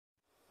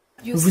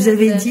Vous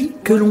avez dit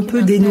que l'on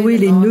peut dénouer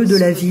les nœuds de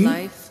la vie,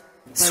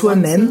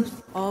 soi-même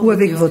ou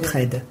avec votre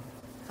aide.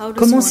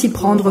 Comment s'y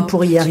prendre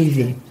pour y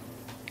arriver?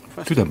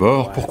 Tout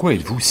d'abord, pourquoi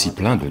êtes-vous si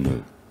plein de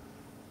nœuds?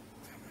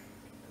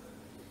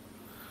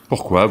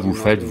 Pourquoi vous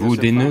faites-vous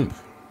des nœuds?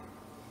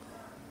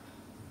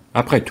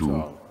 Après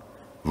tout,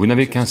 vous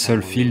n'avez qu'un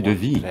seul fil de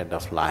vie.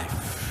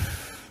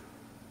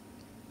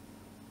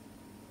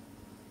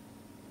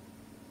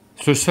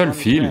 Ce seul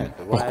fil,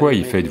 pourquoi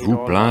y faites-vous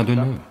plein de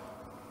nœuds?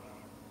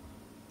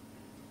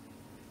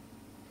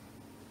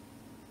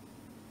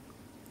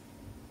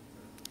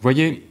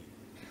 Voyez,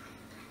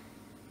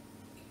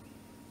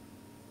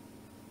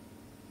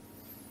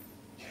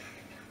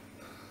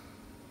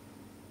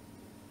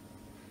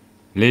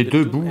 les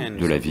deux bouts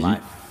de la vie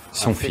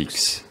sont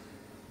fixes.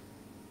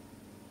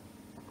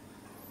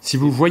 Si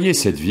vous voyez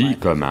cette vie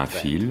comme un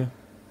fil,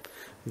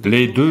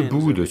 les deux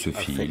bouts de ce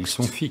fil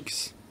sont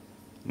fixes,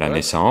 la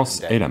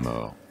naissance et la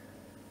mort.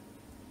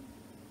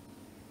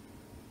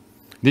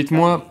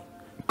 Dites-moi,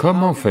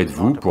 comment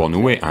faites-vous pour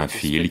nouer un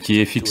fil qui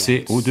est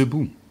fixé aux deux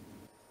bouts?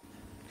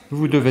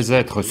 Vous devez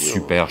être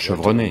super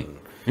chevronné,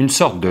 une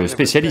sorte de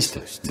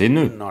spécialiste des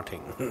nœuds.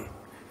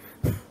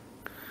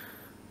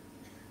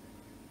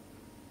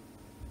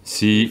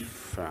 Si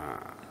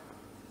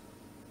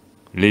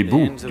les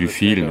bouts du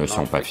fil ne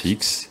sont pas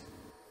fixes,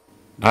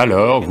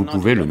 alors vous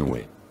pouvez le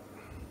nouer.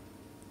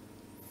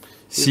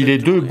 Si les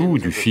deux bouts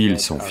du fil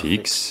sont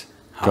fixes,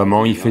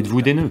 comment y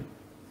faites-vous des nœuds?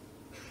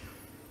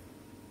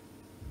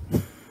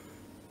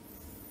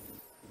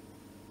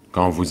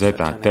 Quand vous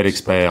êtes un tel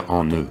expert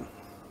en nœuds,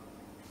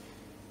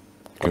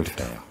 que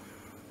faire?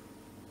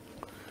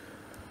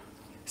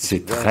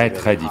 C'est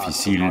très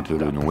difficile de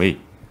le nouer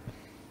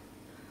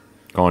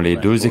quand les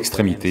deux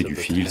extrémités du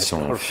fil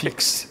sont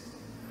fixes.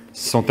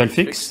 Sont-elles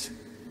fixes?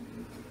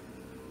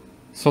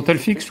 Sont-elles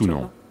fixes ou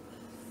non?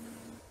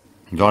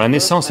 Dans la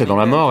naissance et dans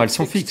la mort, elles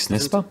sont fixes,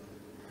 n'est-ce pas?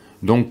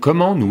 Donc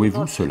comment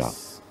nouez-vous cela?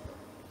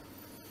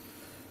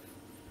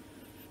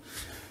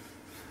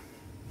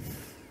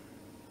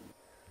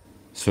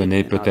 Ce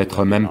n'est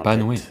peut-être même pas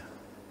noué.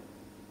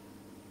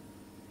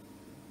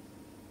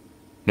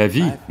 La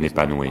vie n'est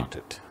pas nouée.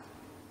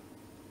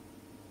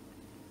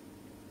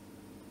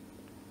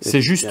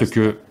 C'est juste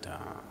que,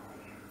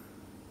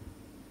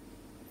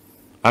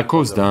 à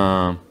cause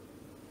d'un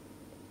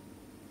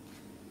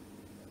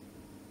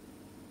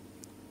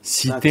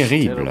si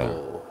terrible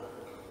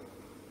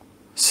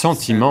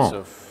sentiment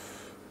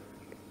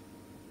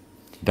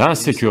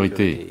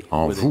d'insécurité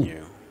en vous,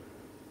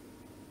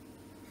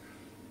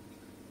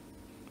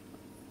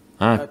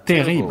 un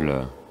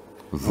terrible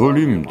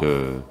volume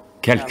de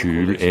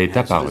calcul est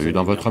apparu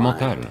dans votre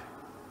mental.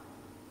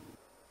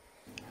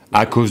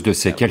 À cause de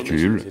ces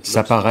calculs,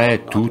 ça paraît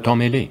tout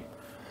emmêlé.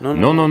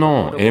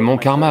 Non, et mon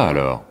karma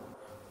alors?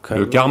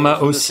 Le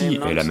karma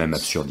aussi est la même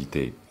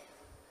absurdité.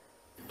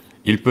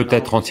 Il peut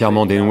être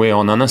entièrement dénoué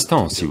en un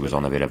instant si vous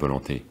en avez la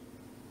volonté,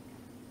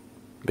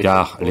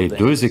 car les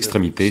deux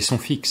extrémités sont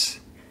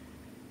fixes.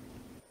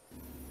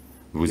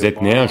 Vous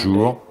êtes né un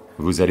jour,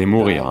 vous allez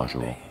mourir un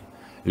jour.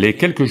 Les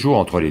quelques jours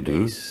entre les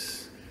deux,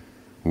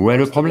 où est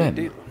le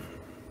problème?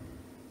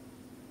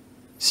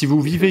 Si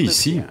vous vivez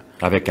ici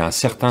avec un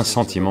certain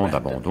sentiment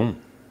d'abandon,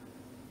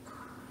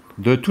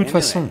 de toute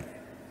façon,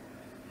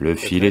 le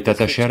fil est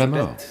attaché à la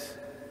mort.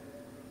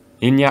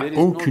 Il n'y a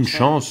aucune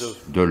chance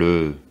de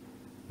le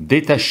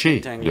détacher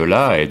de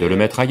là et de le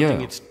mettre ailleurs.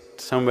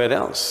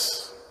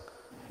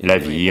 La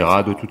vie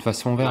ira de toute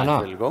façon vers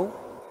là.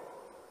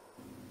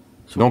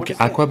 Donc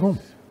à quoi bon?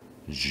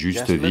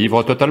 Juste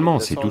vivre totalement,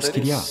 c'est tout ce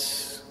qu'il y a.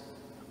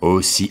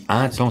 Aussi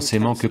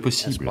intensément que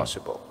possible.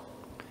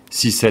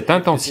 Si cette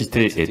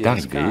intensité est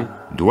arrivée,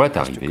 doit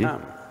arriver,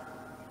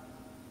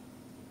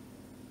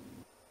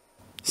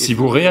 si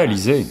vous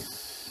réalisez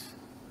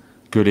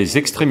que les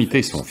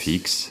extrémités sont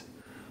fixes,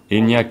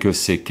 il n'y a que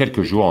ces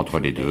quelques jours entre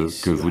les deux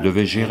que vous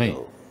devez gérer.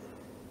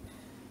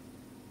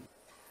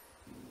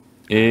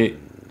 Et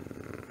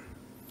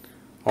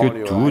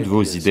que toutes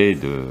vos idées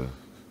de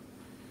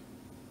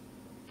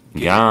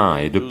gain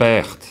et de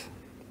perte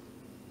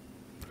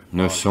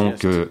ne sont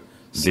que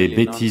des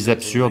bêtises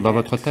absurdes dans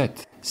votre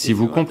tête. Si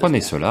vous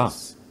comprenez cela,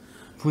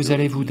 vous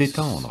allez vous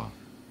détendre,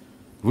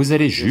 vous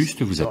allez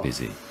juste vous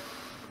apaiser.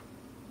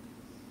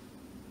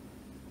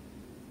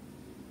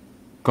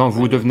 Quand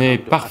vous devenez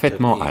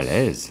parfaitement à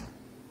l'aise,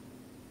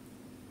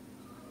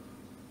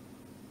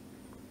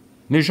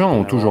 les gens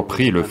ont toujours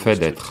pris le fait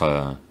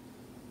d'être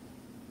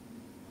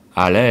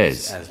à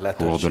l'aise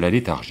pour de la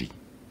léthargie.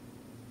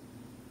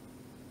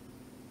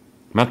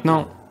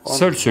 Maintenant,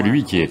 seul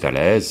celui qui est à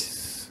l'aise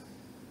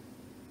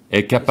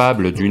est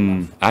capable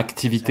d'une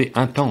activité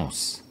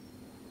intense,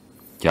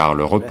 car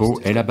le repos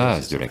est la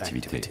base de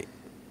l'activité.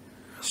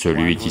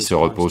 Celui qui se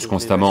repose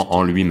constamment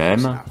en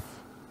lui-même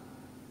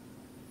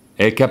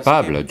est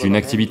capable d'une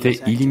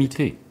activité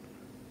illimitée.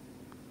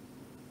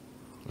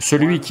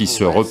 Celui qui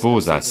se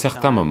repose à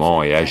certains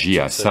moments et agit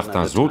à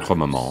certains autres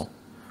moments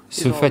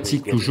se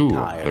fatigue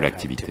toujours de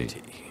l'activité.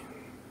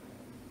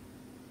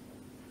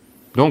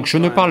 Donc je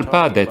ne parle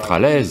pas d'être à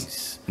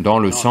l'aise dans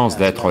le sens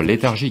d'être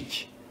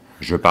léthargique,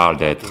 je parle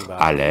d'être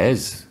à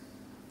l'aise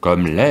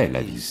comme l'est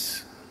la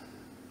vie.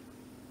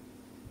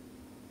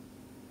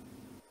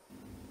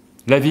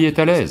 La vie est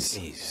à l'aise.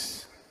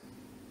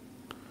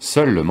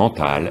 Seul le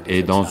mental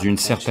est dans une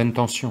certaine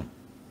tension.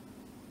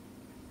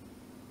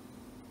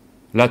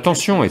 La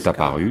tension est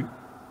apparue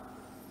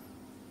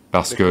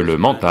parce que le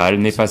mental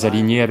n'est pas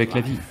aligné avec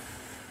la vie.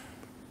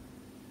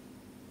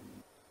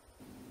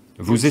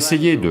 Vous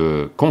essayez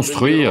de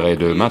construire et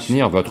de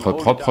maintenir votre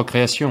propre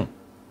création,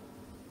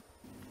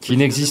 qui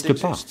n'existe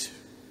pas.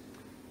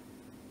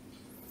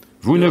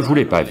 Vous ne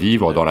voulez pas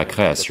vivre dans la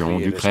création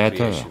du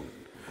Créateur.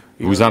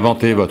 Vous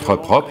inventez votre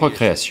propre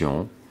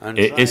création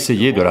et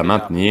essayez de la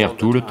maintenir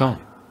tout le temps.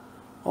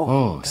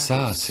 Oh,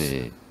 ça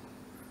c'est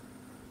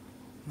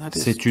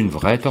une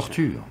vraie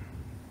torture.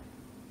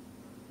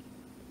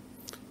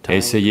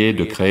 Essayez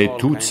de créer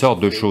toutes sortes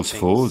de choses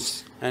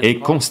fausses et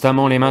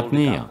constamment les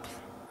maintenir.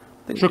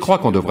 Je crois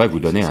qu'on devrait vous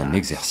donner un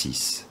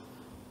exercice.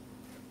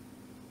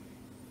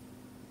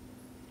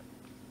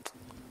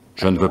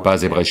 Je ne veux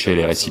pas ébrécher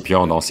les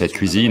récipients dans cette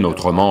cuisine,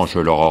 autrement je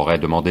leur aurais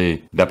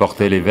demandé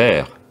d'apporter les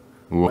verres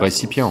ou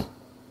récipients.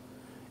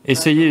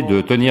 Essayez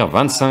de tenir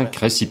 25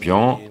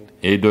 récipients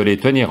et de les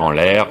tenir en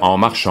l'air en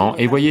marchant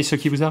et voyez ce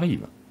qui vous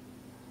arrive.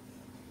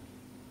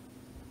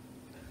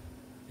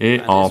 Et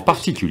en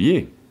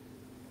particulier,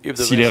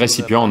 si les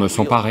récipients ne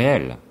sont pas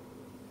réels.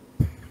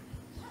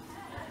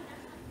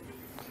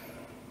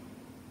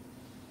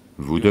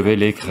 Vous devez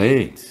les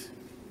créer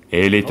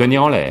et les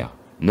tenir en l'air,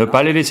 ne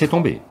pas les laisser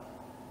tomber.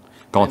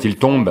 Quand ils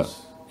tombent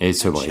et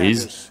se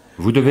brisent,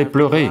 vous devez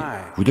pleurer,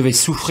 vous devez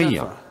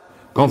souffrir.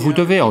 Quand vous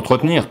devez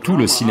entretenir tout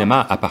le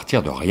cinéma à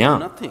partir de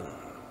rien,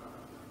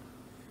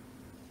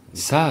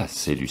 ça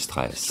c'est du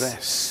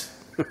stress.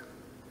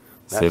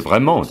 C'est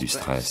vraiment du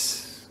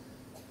stress.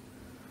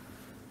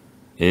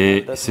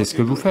 Et c'est ce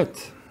que vous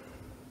faites.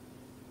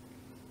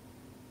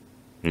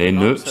 Les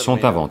nœuds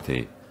sont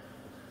inventés.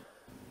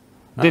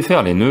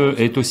 Défaire les nœuds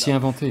est aussi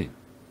inventé.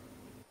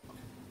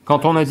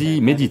 Quand on a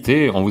dit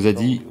méditer, on vous a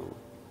dit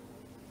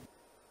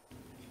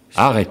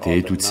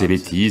arrêtez toutes ces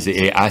bêtises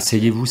et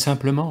asseyez-vous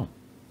simplement.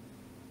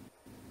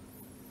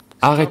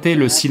 Arrêtez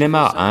le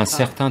cinéma à un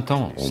certain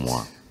temps, au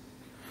moins.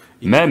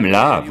 Même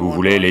là, vous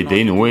voulez les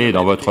dénouer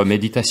dans votre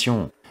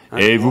méditation,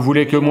 et vous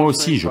voulez que moi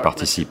aussi je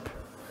participe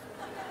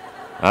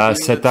à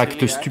cet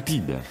acte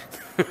stupide.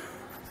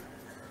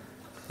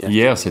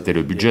 Hier, c'était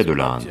le budget de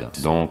l'Inde,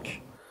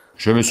 donc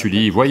je me suis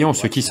dit, voyons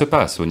ce qui se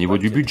passe au niveau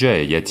du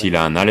budget, y a-t-il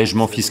un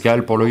allègement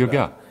fiscal pour le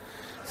yoga?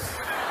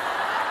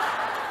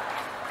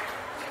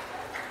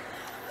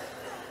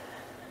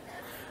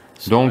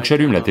 Donc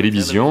j'allume la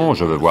télévision,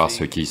 je veux voir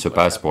ce qui se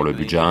passe pour le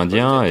budget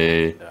indien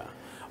et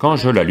quand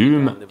je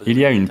l'allume, il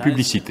y a une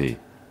publicité.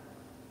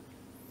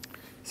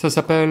 Ça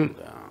s'appelle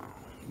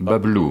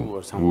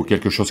Bablou ou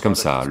quelque chose comme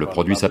ça, le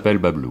produit s'appelle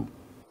Bablou.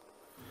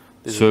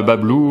 Ce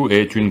Bablou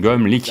est une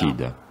gomme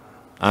liquide,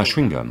 un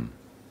chewing-gum.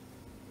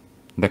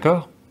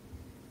 D'accord?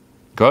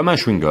 Comme un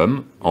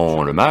chewing-gum,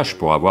 on le mâche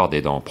pour avoir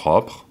des dents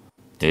propres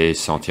et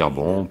sentir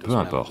bon, peu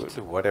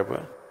importe.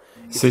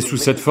 C'est sous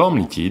cette forme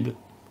liquide.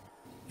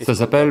 Ça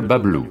s'appelle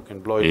Bablou,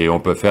 et on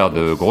peut faire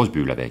de grosses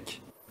bulles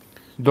avec.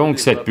 Donc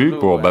cette pub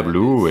pour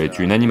Bablou est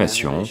une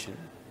animation,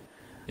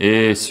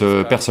 et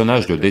ce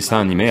personnage de dessin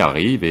animé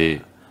arrive et,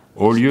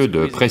 au lieu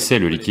de presser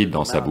le liquide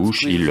dans sa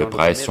bouche, il le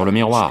presse sur le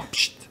miroir,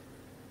 pchit,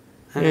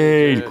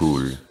 et il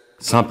coule.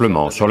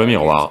 Simplement, sur le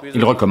miroir,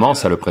 il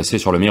recommence à le presser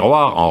sur le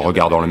miroir, en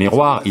regardant le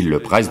miroir, il le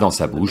presse dans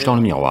sa bouche, dans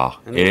le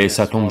miroir, et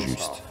ça tombe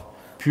juste.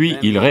 Puis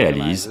il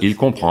réalise, il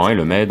comprend et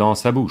le met dans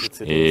sa bouche,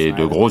 et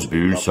de grosses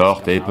bulles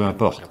sortent et peu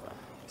importe.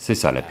 C'est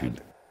ça la pub.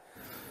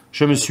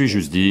 Je me suis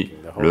juste dit,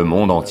 le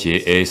monde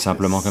entier est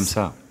simplement comme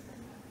ça.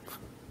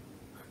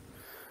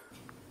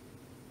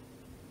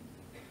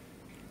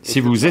 Si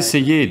vous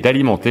essayez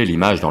d'alimenter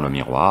l'image dans le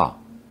miroir,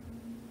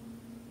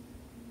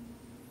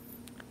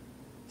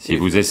 si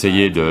vous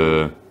essayez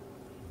de...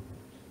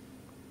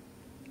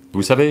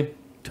 Vous savez,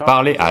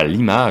 parler à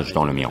l'image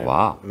dans le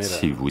miroir,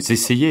 si vous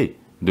essayez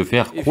de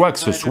faire quoi que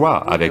ce soit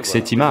avec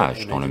cette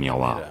image dans le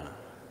miroir,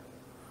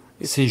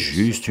 c'est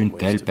juste une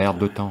telle perte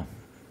de temps.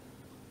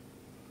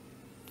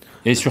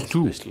 Et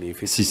surtout,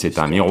 si c'est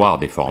un miroir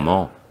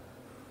déformant,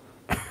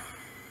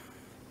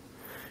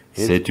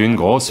 c'est une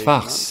grosse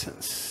farce.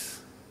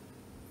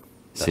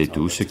 C'est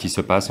tout ce qui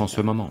se passe en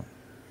ce moment.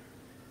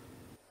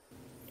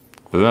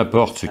 Peu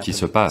importe ce qui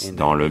se passe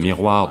dans le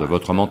miroir de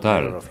votre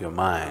mental,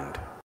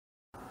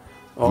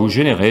 vous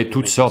générez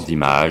toutes sortes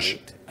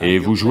d'images et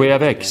vous jouez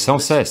avec sans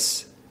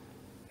cesse.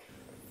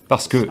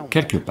 Parce que,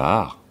 quelque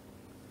part,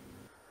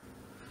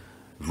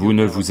 vous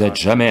ne vous êtes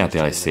jamais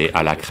intéressé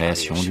à la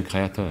création du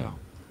Créateur.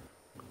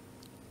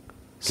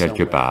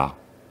 Quelque part,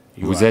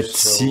 vous êtes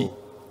si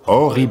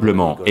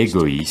horriblement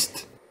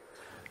égoïste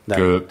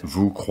que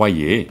vous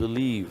croyez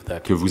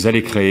que vous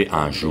allez créer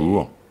un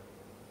jour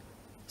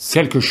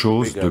quelque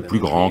chose de plus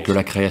grand que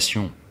la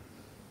création,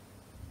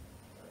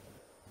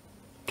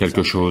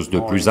 quelque chose de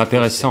plus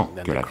intéressant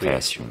que la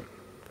création.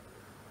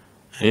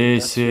 Et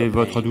c'est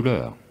votre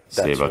douleur,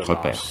 c'est votre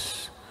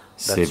perte,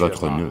 c'est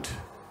votre nœud.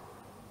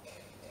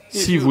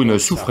 Si vous ne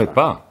souffrez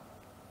pas,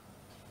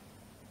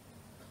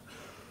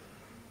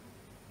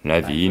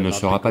 la vie ne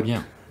sera pas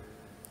bien.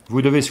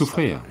 Vous devez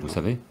souffrir, vous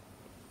savez.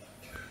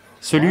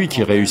 Celui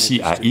qui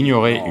réussit à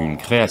ignorer une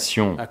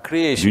création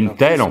d'une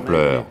telle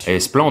ampleur et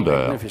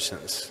splendeur,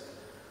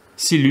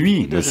 si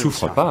lui ne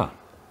souffre pas,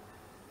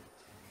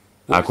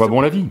 à quoi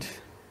bon la vie?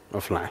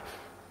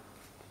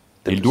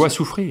 Il doit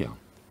souffrir.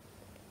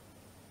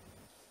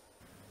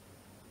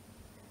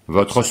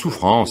 Votre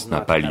souffrance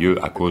n'a pas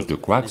lieu à cause de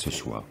quoi que ce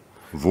soit.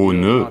 Vos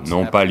nœuds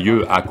n'ont pas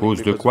lieu à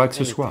cause de quoi que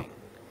ce soit.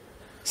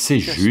 C'est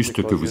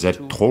juste que vous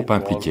êtes trop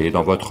impliqué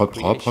dans votre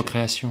propre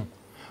création.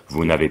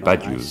 Vous n'avez pas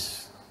Dieu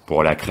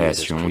pour la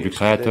création du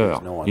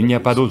Créateur. Il n'y a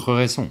pas d'autre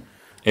raison.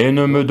 Et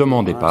ne me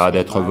demandez pas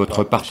d'être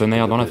votre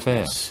partenaire dans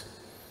l'affaire.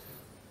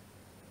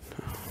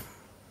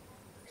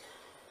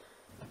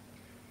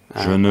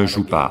 Je ne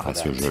joue pas à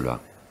ce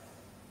jeu-là.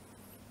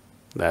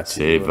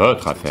 C'est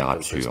votre affaire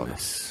absurde.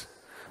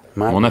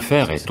 Mon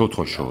affaire est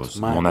autre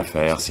chose. Mon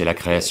affaire, c'est la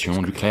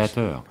création du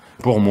Créateur.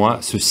 Pour moi,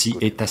 ceci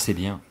est assez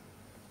bien.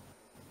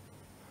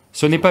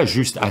 Ce n'est pas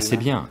juste assez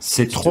bien,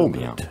 c'est trop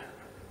bien.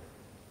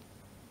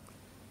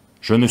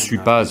 Je ne suis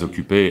pas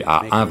occupé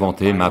à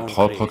inventer ma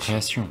propre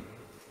création.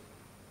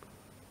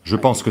 Je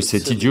pense que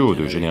c'est idiot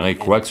de générer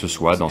quoi que ce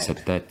soit dans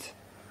cette tête.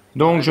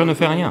 Donc je ne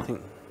fais rien.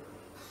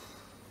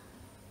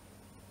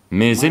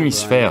 Mes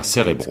hémisphères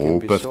cérébraux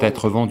peuvent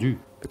être vendus,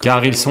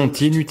 car ils sont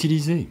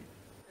inutilisés.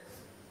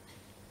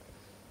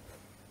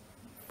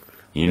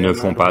 Ils ne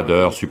font pas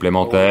d'heures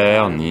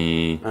supplémentaires,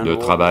 ni de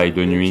travail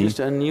de nuit,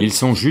 ils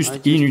sont juste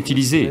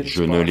inutilisés,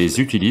 je ne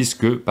les utilise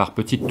que par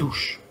petites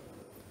touches,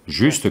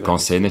 juste quand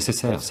c'est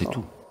nécessaire, c'est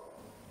tout.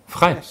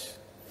 Frais.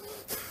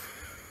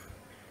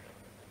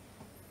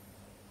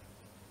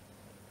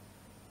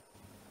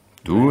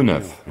 Tout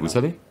neuf, vous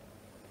savez?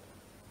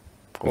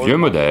 Vieux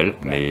modèle,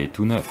 mais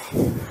tout neuf.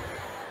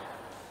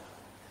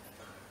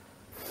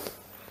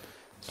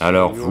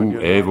 Alors vous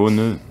et vos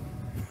nœuds.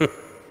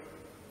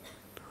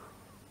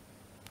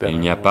 Il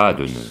n'y a pas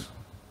de nœud,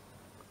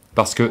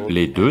 parce que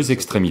les deux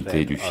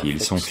extrémités du fil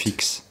sont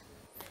fixes.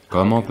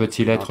 Comment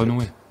peut-il être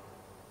noué?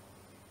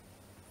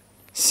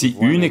 Si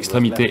une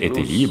extrémité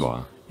était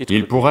libre,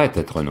 il pourrait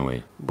être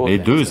noué. Les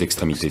deux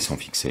extrémités sont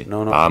fixées,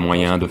 pas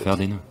moyen de faire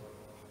des nœuds.